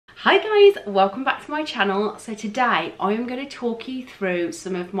Hi guys, welcome back to my channel. So today I am going to talk you through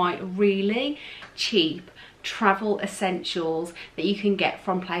some of my really cheap travel essentials that you can get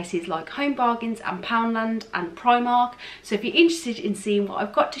from places like Home Bargains and Poundland and Primark. So if you're interested in seeing what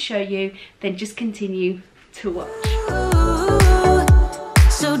I've got to show you, then just continue to watch.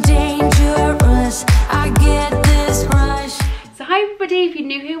 So dangerous, I get this rush. So hi everybody, if you're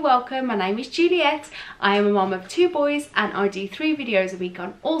new here, welcome. My name is Juliette. I am a mom of 2 boys and I do 3 videos a week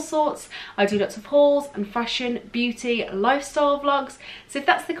on all sorts. I do lots of hauls and fashion, beauty, lifestyle vlogs. So if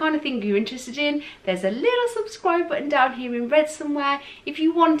that's the kind of thing you're interested in, there's a little subscribe button down here in red somewhere. If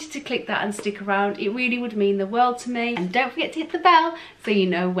you wanted to click that and stick around, it really would mean the world to me. And don't forget to hit the bell so you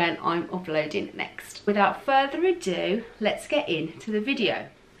know when I'm uploading next. Without further ado, let's get into the video.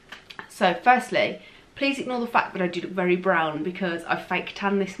 So firstly, please ignore the fact that I do look very brown because I fake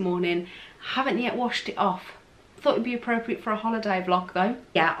tan this morning. Haven't yet washed it off. Thought it'd be appropriate for a holiday vlog though.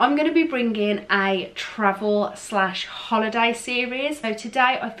 Yeah, I'm going to be bringing a travel / holiday series. So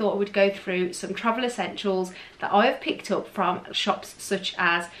today I thought I would go through some travel essentials that I have picked up from shops such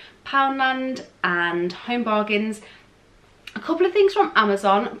as Poundland and Home Bargains. A couple of things from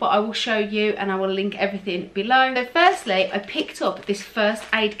Amazon, but I will show you and I will link everything below. So firstly, I picked up this first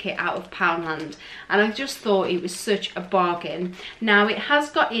aid kit out of Poundland and I just thought it was such a bargain. Now it has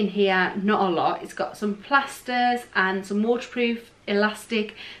got in here not a lot. It's got some plasters and some waterproof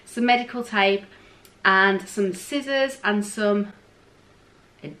elastic, some medical tape and some scissors and some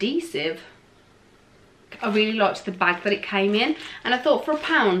adhesive. I really liked the bag that it came in, and I thought for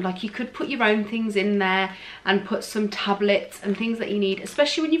 £1, like, you could put your own things in there and put some tablets and things that you need,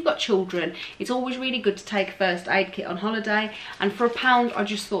 especially when you've got children. It's always really good to take a first aid kit on holiday, and for £1 I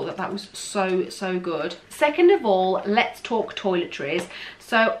just thought that that was so good. Second of all, let's talk toiletries.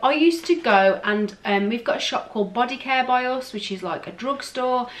 So I used to go and we've got a shop called Body Care by us, which is like a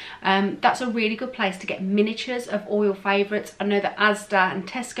drugstore. That's a really good place to get miniatures of all your favourites. I know that Asda and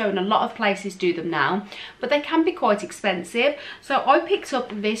Tesco and a lot of places do them now, but they can be quite expensive. So I picked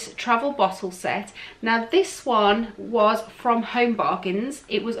up this travel bottle set. Now this one was from Home Bargains.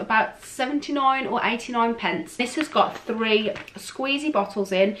 It was about 79 or 89 pence. This has got 3 squeezy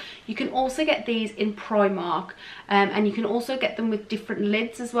bottles in. You can also get these in Primark, and you can also get them with different lids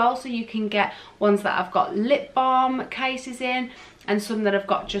as well. So you can get ones that have got lip balm cases in and some that have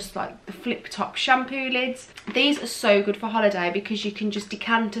got just like the flip top shampoo lids. These are so good for holiday because you can just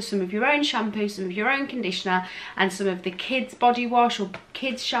decant some of your own shampoo, some of your own conditioner and some of the kids body wash or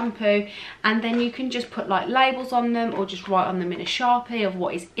kids shampoo, and then you can just put like labels on them or just write on them in a Sharpie of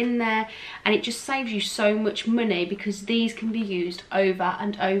what is in there, and it just saves you so much money because these can be used over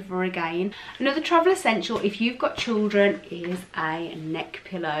and over again. Another travel essential if you've got children is a neck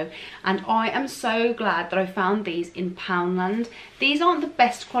pillow, and I am so glad that I found these in Poundland. These aren't the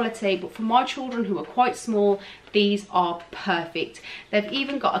best quality, but for my children who are quite small, these are perfect. They've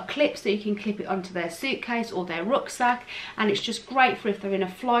even got a clip so you can clip it onto their suitcase or their rucksack, and it's just great for if they're in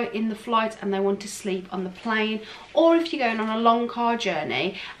the flight and they want to sleep on the plane, or if you're going on a long car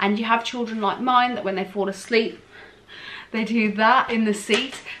journey and you have children like mine that when they fall asleep they do that in the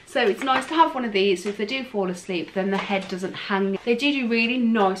seat. So it's nice to have one of these so if they do fall asleep then the head doesn't hang. They do really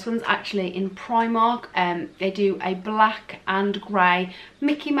nice ones actually in Primark. They do a black and grey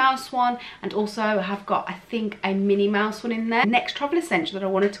Mickey Mouse one, and also have got I think a Minnie Mouse one in there. The next travel essential that I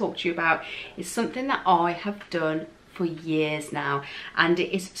want to talk to you about is something that I have done for years now, and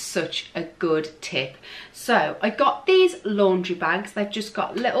it is such a good tip. So I got these laundry bags. They've just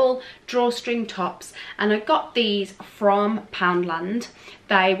got little drawstring tops, and I got these from Poundland.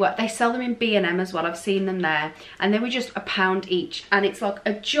 They sell them in B&M as well. I've seen them there, and they were just £1 each, and it's like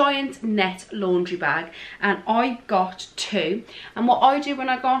a giant net laundry bag, and I got 2. And what I do when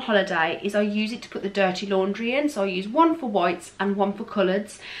I go on holiday is I use it to put the dirty laundry in. So I use one for whites and one for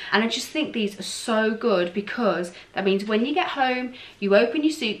colours, and I just think these are so good because that means when you get home you open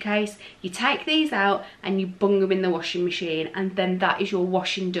your suitcase, you take these out and you bung them in the washing machine, and then that is your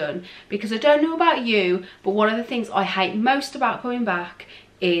washing done. Because I don't know about you, but one of the things I hate most about coming back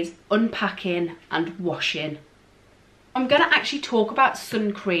is unpacking and washing. I'm going to actually talk about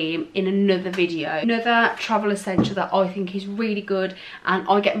sun cream in another video. Another travel essential that I think is really good, and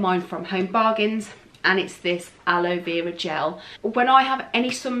I get mine from Home Bargains, and it's this aloe vera gel. When I have any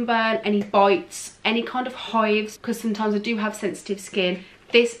sunburn, any bites, any kind of hives, because sometimes I do have sensitive skin,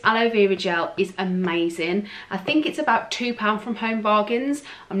 this aloe vera gel is amazing. I think it's about £2 from Home Bargains.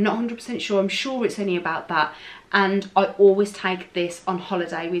 I'm not 100% sure. I'm sure it's only about that. And I always take this on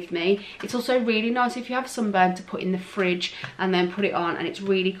holiday with me. It's also really nice if you have sunburn to put in the fridge and then put it on, and it's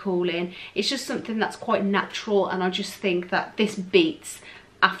really cooling. It's just something that's quite natural, and I just think that this beats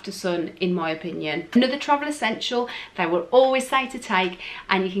after sun, in my opinion. Another travel essential they will always say to take,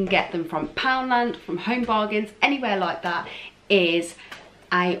 and you can get them from Poundland, from Home Bargains, anywhere like that, is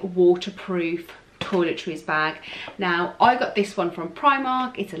a waterproof toiletries bag. Now I got this one from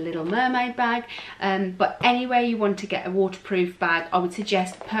Primark. It's a Little Mermaid bag, but anywhere you want to get a waterproof bag, I would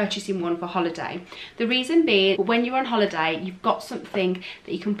suggest purchasing one for holiday. The reason being, when you're on holiday, you've got something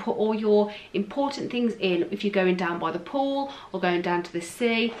that you can put all your important things in. If you're going down by the pool or going down to the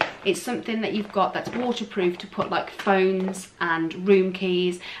sea, it's something that you've got that's waterproof to put like phones and room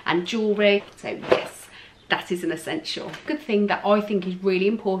keys and jewellery. So yes, that is an essential. Good thing that I think is really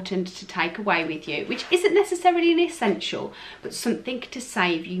important to take away with you, which isn't necessarily an essential, but something to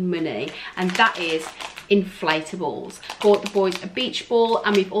save you money, and that is inflatables. Bought the boys a beach ball,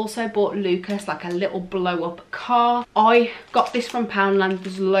 and we've also bought Lucas like a little blow up car. I got this from Poundland.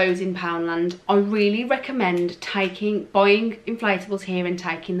 There's loads in Poundland. I really recommend buying inflatables here and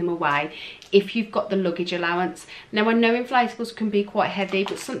taking them away if you've got the luggage allowance. Now I know inflatables can be quite heavy,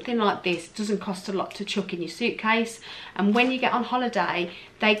 but something like this doesn't cost a lot to chuck in your suitcase, and when you get on holiday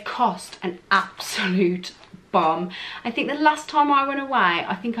they cost an absolute bomb. I think the last time I went away,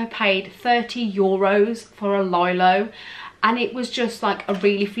 I think I paid 30 euros for a Lilo, and it was just like a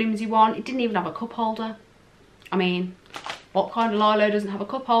really flimsy one. It didn't even have a cup holder. I mean, what kind of Lilo doesn't have a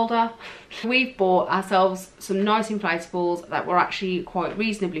cup holder? We've bought ourselves some nice inflatables that were actually quite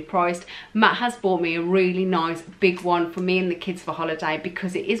reasonably priced. Matt has bought me a really nice big one for me and the kids for holiday,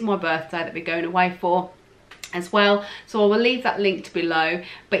 because it is my birthday that we're going away for as well. So I will leave that linked below.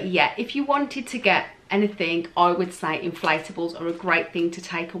 But yeah, if you wanted to get anything, I would say inflatables are a great thing to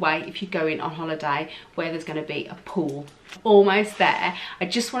take away if you're going on holiday where there's going to be a pool. Almost there. I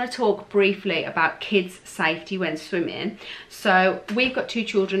just want to talk briefly about kids' safety when swimming. So we've got 2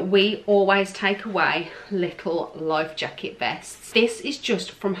 children. We always take away little life jacket vests. This is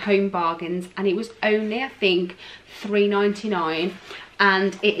just from Home Bargains, and it was only, I think, $3.99,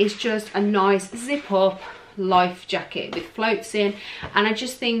 and it is just a nice zip up life jacket with floats in. And I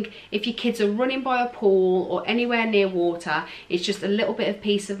just think if your kids are running by a pool or anywhere near water, it's just a little bit of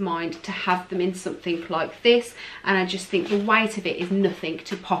peace of mind to have them in something like this, and I just think the weight of it is nothing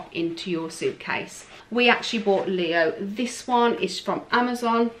to pop into your suitcase. We actually bought Leo this one. Is from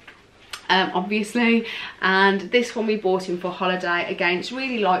Amazon, obviously, and this one we bought him for holiday. Again, it's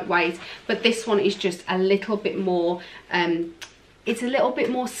really lightweight, but this one is just a little bit more it's a little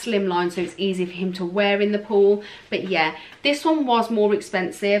bit more slimline, so it's easy for him to wear in the pool. But yeah, this one was more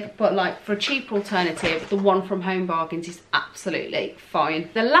expensive, but like for a cheaper alternative, the one from Home Bargains is absolutely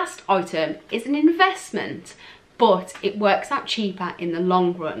fine. The last item is an investment, but it works out cheaper in the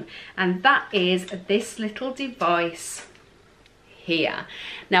long run, and that is this little device here.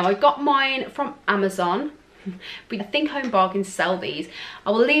 Now I got mine from Amazon, but I think Home Bargains sell these. I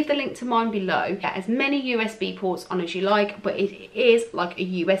will leave the link to mine below. Get as many USB ports on as you like, but it is like a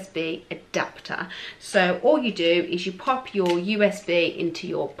USB adapter. So all you do is you pop your USB into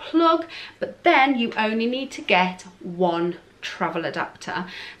your plug, but then you only need to get one travel adapter.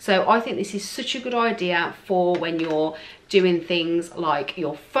 So I think this is such a good idea for when you're doing things like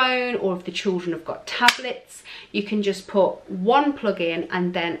your phone, or if the children have got tablets, you can just put one plug in,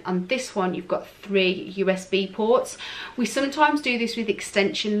 and then on this one you've got 3 USB ports. We sometimes do this with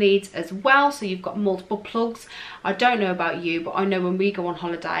extension leads as well, so you've got multiple plugs. I don't know about you, but I know when we go on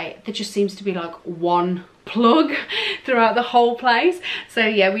holiday there just seems to be like one plug throughout the whole place. So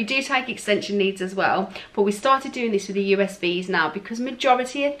yeah, we do take extension leads as well, but we started doing this with the USBs now, because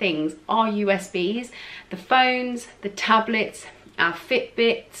majority of things are USBs. The phones, the tablets, our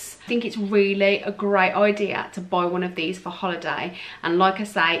Fitbits. I think it's really a great idea to buy one of these for holiday, and like I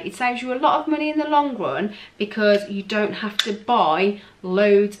say, it saves you a lot of money in the long run because you don't have to buy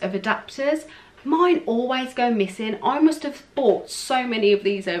loads of adapters. Mine always go missing. I must have bought so many of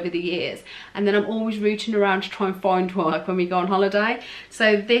these over the years, and then I'm always rooting around to try and find one when we go on holiday.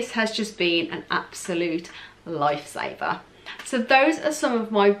 So this has just been an absolute lifesaver. So those are some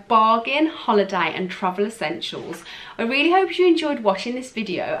of my bargain, holiday and travel essentials. I really hope you enjoyed watching this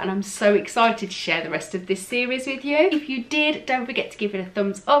video, and I'm so excited to share the rest of this series with you. If you did, don't forget to give it a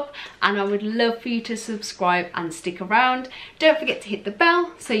thumbs up, and I would love for you to subscribe and stick around. Don't forget to hit the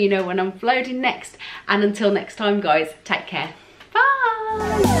bell so you know when I'm uploading next, and until next time guys, take care. Bye!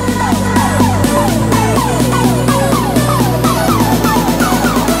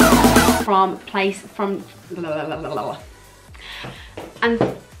 From blah, blah, blah, blah. And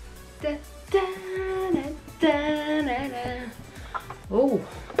oh,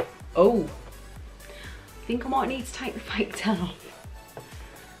 I think I might need to take the fake tail off. I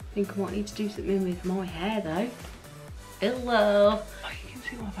think I might need to do something with my hair though. Hello. Oh, you can see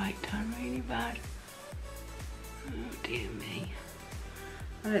makes my bike turn really bad. Oh dear me.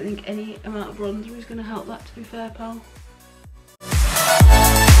 I don't think any amount of bronzer is going to help that, to be fair, pal.